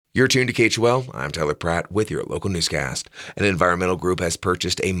You're tuned to KHOL. I'm Tyler Pratt with your local newscast. An environmental group has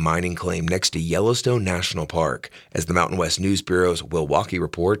purchased a mining claim next to Yellowstone National Park. As the Mountain West News Bureau's Will Walkie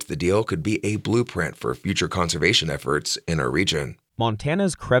reports, the deal could be a blueprint for future conservation efforts in our region.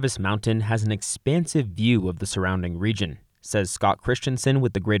 Montana's Crevice Mountain has an expansive view of the surrounding region, says Scott Christensen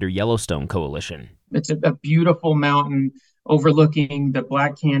with the Greater Yellowstone Coalition. It's a beautiful mountain overlooking the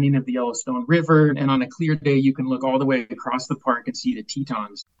Black Canyon of the Yellowstone River, and on a clear day, you can look all the way across the park and see the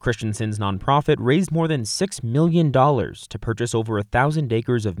Tetons. Christensen's nonprofit raised more than $6 million to purchase over 1,000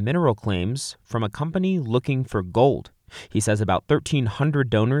 acres of mineral claims from a company looking for gold. He says about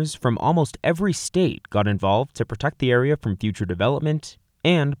 1,300 donors from almost every state got involved to protect the area from future development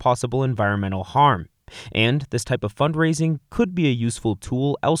and possible environmental harm. And this type of fundraising could be a useful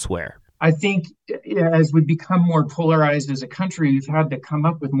tool elsewhere. I think as we become more polarized as a country, we've had to come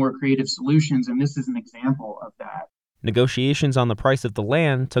up with more creative solutions, and this is an example of that. Negotiations on the price of the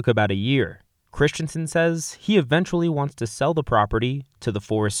land took about a year. Christensen says he eventually wants to sell the property to the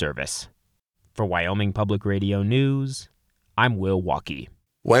Forest Service. For Wyoming Public Radio News, I'm Will Walkie.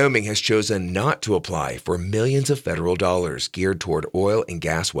 Wyoming has chosen not to apply for millions of federal dollars geared toward oil and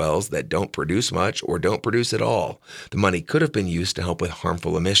gas wells that don't produce much or don't produce at all. The money could have been used to help with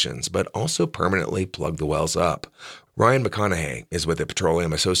harmful emissions, but also permanently plug the wells up. Ryan McConaughey is with the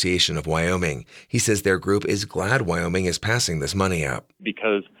Petroleum Association of Wyoming. He says their group is glad Wyoming is passing this money up.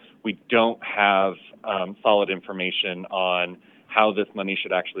 Because we don't have solid information on how this money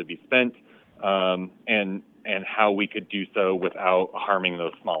should actually be spent, and how we could do so without harming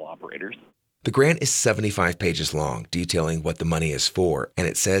those small operators. The grant is 75 pages long, detailing what the money is for, and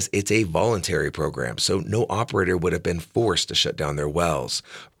it says it's a voluntary program, so no operator would have been forced to shut down their wells.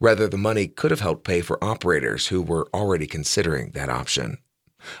 Rather, the money could have helped pay for operators who were already considering that option.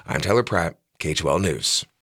 I'm Tyler Pratt, KHOL News.